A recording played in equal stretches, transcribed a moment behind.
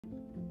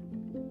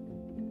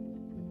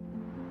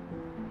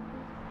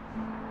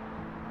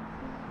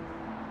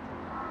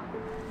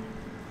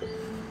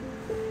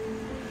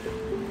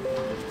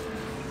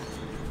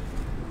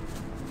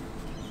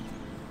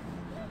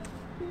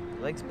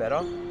leg's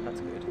better. That's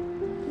good.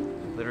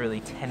 Literally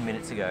 10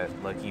 minutes ago,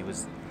 Loki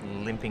was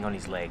limping on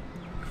his leg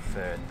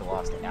for the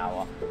last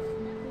hour.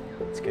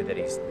 It's good that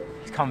he's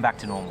come back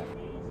to normal.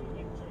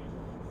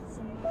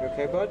 You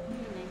okay, bud?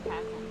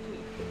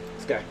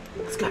 Let's go.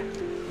 Let's go.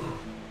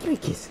 Give me a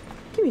kiss.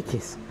 Give me a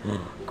kiss.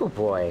 Good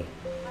boy.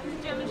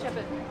 German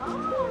Shepherd.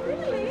 Oh,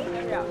 really?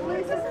 Yeah.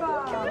 Where's this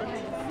from?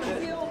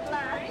 Still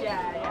black.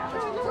 Yeah.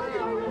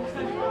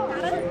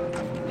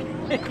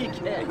 You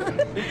can.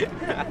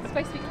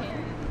 Supposed to be can.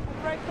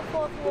 Broke the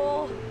fourth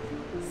wall.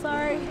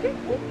 Sorry. He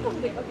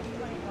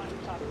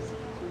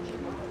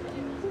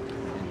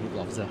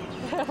loves her.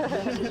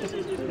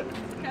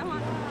 Come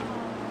on.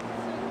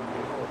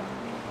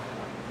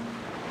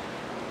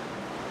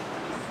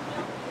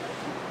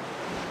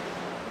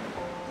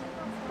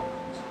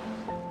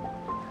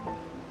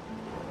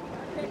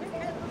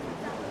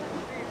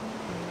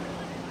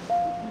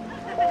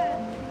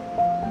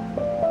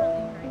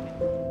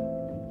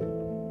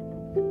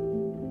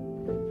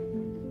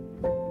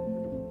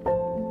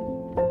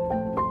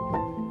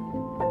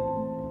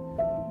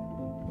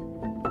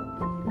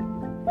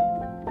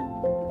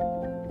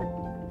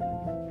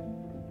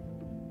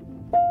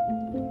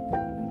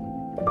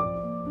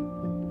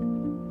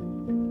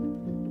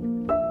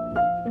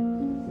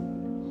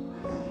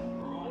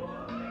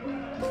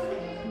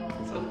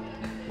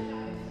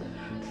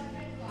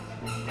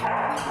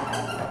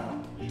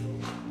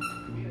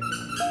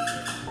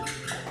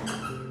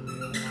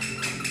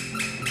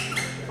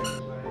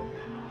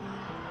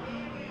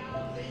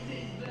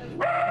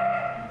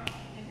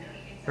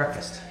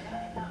 Breakfast.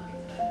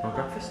 Want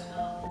breakfast?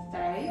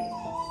 Stay.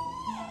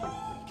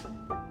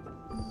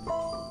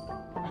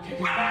 Okay.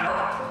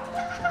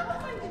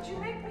 Did you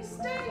make me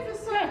stay for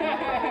so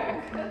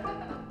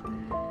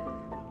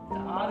The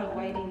art of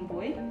waiting,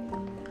 boy.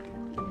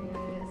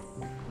 Yes.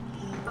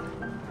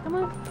 Come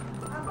on.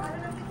 I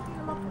don't know if they can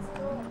unlock this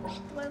door.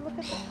 Do I look at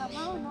the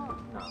camera or not?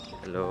 No.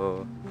 Hello.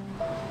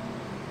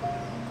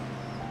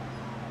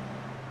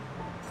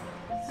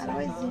 How do I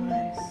zoom in?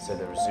 So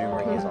the zoom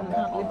ring is on the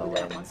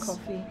lens.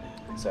 Coffee.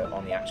 So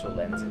on the actual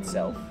lens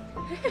itself,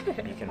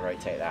 you can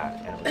rotate that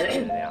and it'll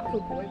spread it out.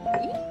 Good boy.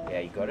 Yeah,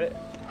 you got it?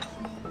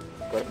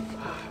 Got it?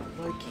 Ah,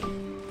 Loki.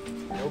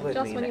 Elbowed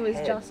Just me when in he the was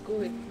head. just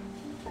good.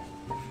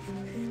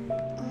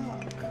 Oh,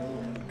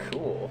 cool.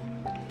 Cool.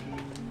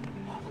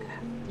 Oh, look at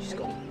that.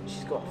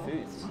 She's got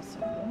foods.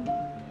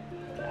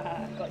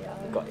 Got ya.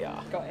 Got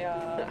ya. Got ya.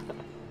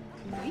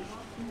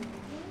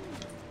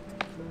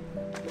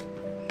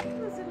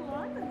 There's little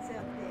islands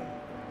out there.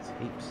 It's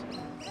heaps.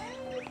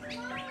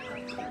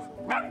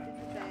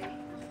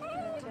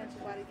 Turn to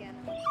white again.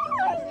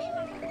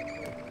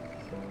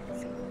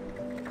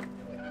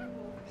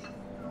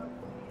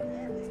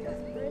 Yeah, this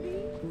guy's pretty.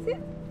 Sit.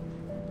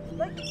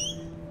 Look.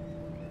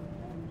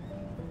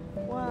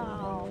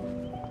 Wow.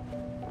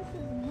 This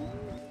is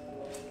amazing.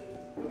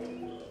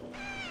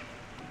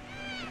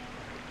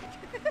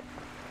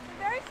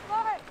 Very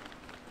smart.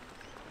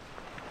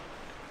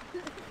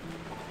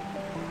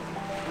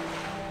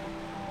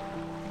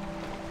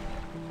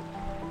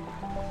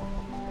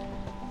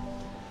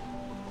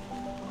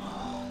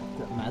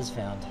 That Maz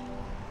found.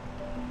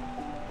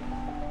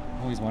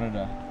 Always wanted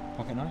a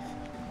pocket knife.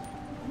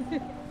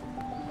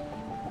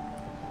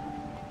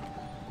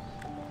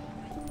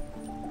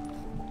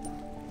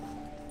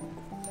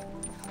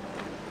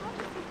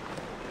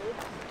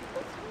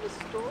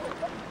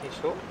 You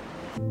sure?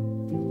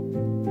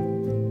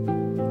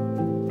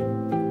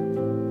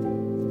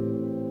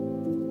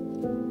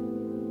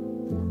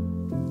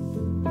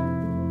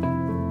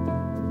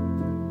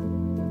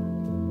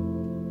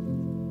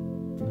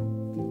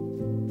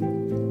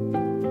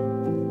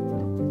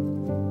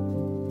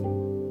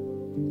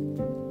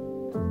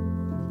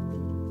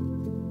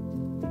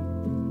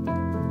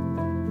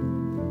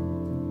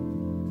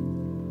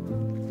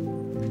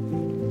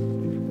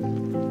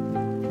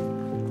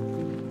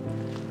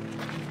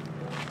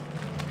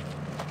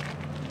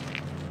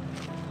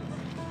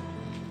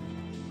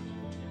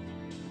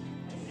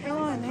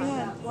 Hang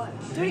on.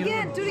 Do it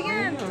again. Do it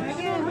again. Do it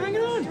again. Hang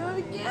on. Do it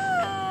again.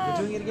 We're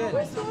doing it again.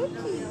 Where's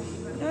Loki?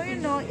 No, you're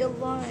not. You're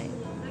lying.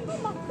 Oh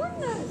my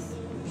goodness.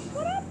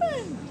 What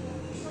happened?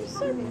 I'm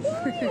so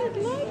quiet,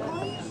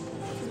 Loki.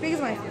 As big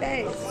as my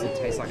face. Does it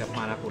taste like a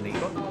pineapple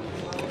nigga?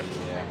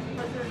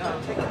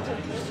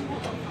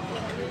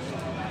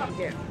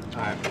 Yeah.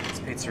 Alright, it's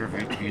pizza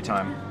review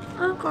time.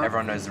 Okay.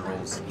 Everyone knows the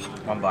rules.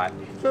 One bite.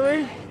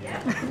 Sorry.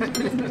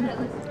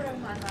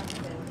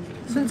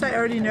 Since I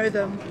already know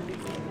them,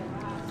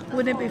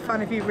 wouldn't it be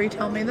fun if you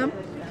retell me them?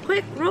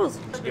 Quick, rules.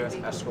 Give us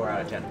a score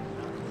out of 10.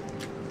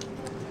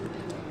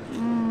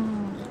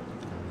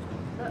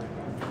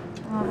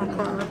 Oh my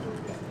god.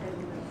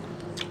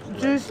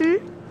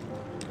 Juicy.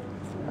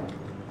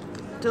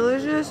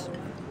 Delicious.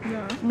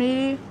 Yeah.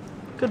 Meaty.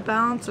 Good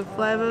balance of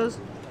flavors.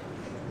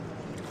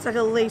 It's like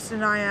at least a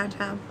 9 out of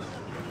 10.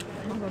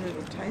 What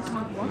it'll taste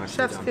like. What?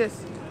 Chef's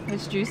kiss.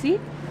 It's juicy.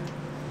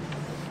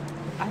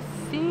 I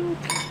think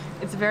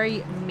it's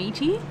very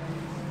meaty.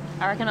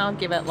 I reckon I'll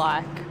give it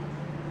like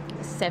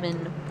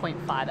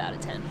 7.5 out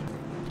of 10.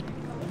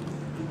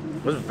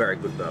 It was a very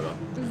good burger.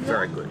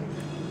 Very good.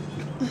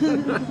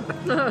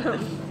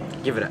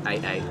 Give it an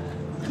 8/8.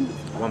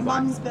 One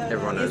bite. Mum's burger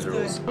Everyone knows is the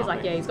rules. He's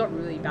like, yeah, he's got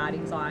really bad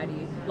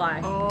anxiety.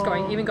 Like,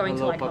 even going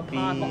to Hello, like a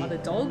park or other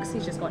dogs,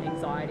 he's just got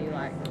anxiety.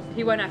 Like,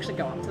 he won't actually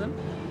go up to them.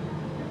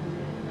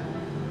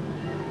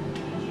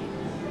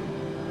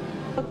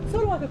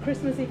 Sort of like a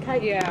Christmassy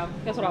cake. Yeah,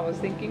 that's what I was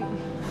thinking.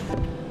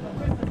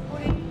 Christmas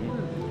pudding.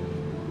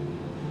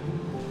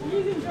 You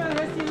enjoy the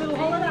rest of your little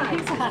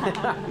holidays.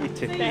 You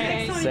too. See you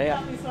next time See you ya.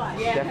 come this way.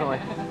 Definitely.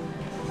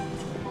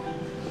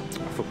 I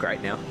feel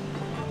great now.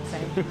 I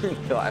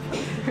feel like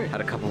I've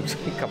had a couple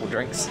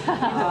drinks. Thank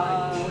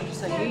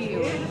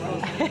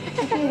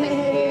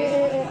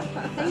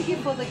you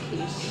for the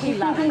kiss. He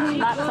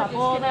laps up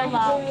all the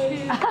love.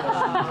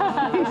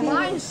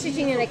 Mine's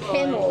sitting in a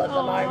kennel at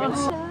the moment.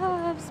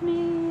 Loves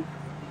me.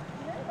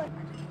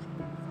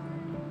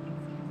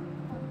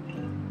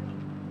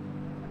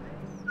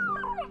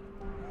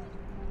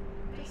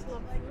 Just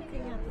love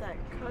looking at that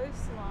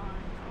coastline.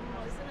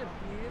 Oh, isn't it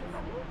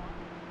beautiful?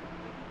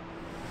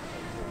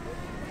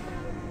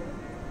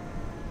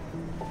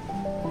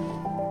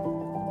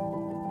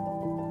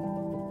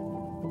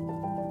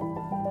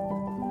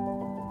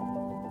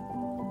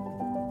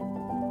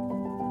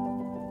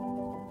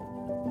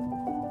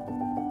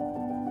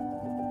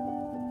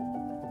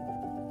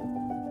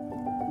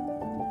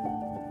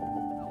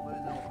 They'll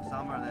lose it all for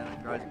summer and then it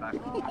grows back.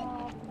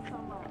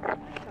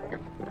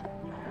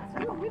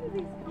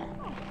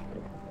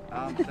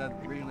 So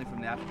originally from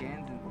the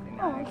Afghans in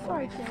the Oh,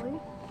 sorry, Chili.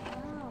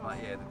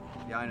 yeah,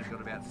 the owner's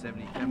got about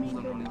 70 camels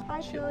on his. Hi,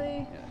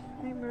 Chili.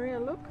 Hey, Maria,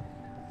 look.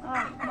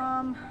 Oh,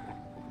 Mum.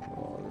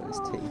 Oh, those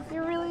teeth.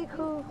 You're really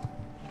cool.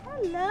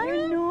 Hello.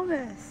 You're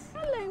enormous.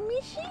 Hello,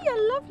 Mishi. I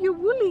love your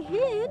woolly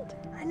head.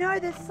 I know,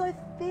 they're so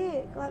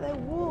thick, like they're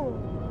wool.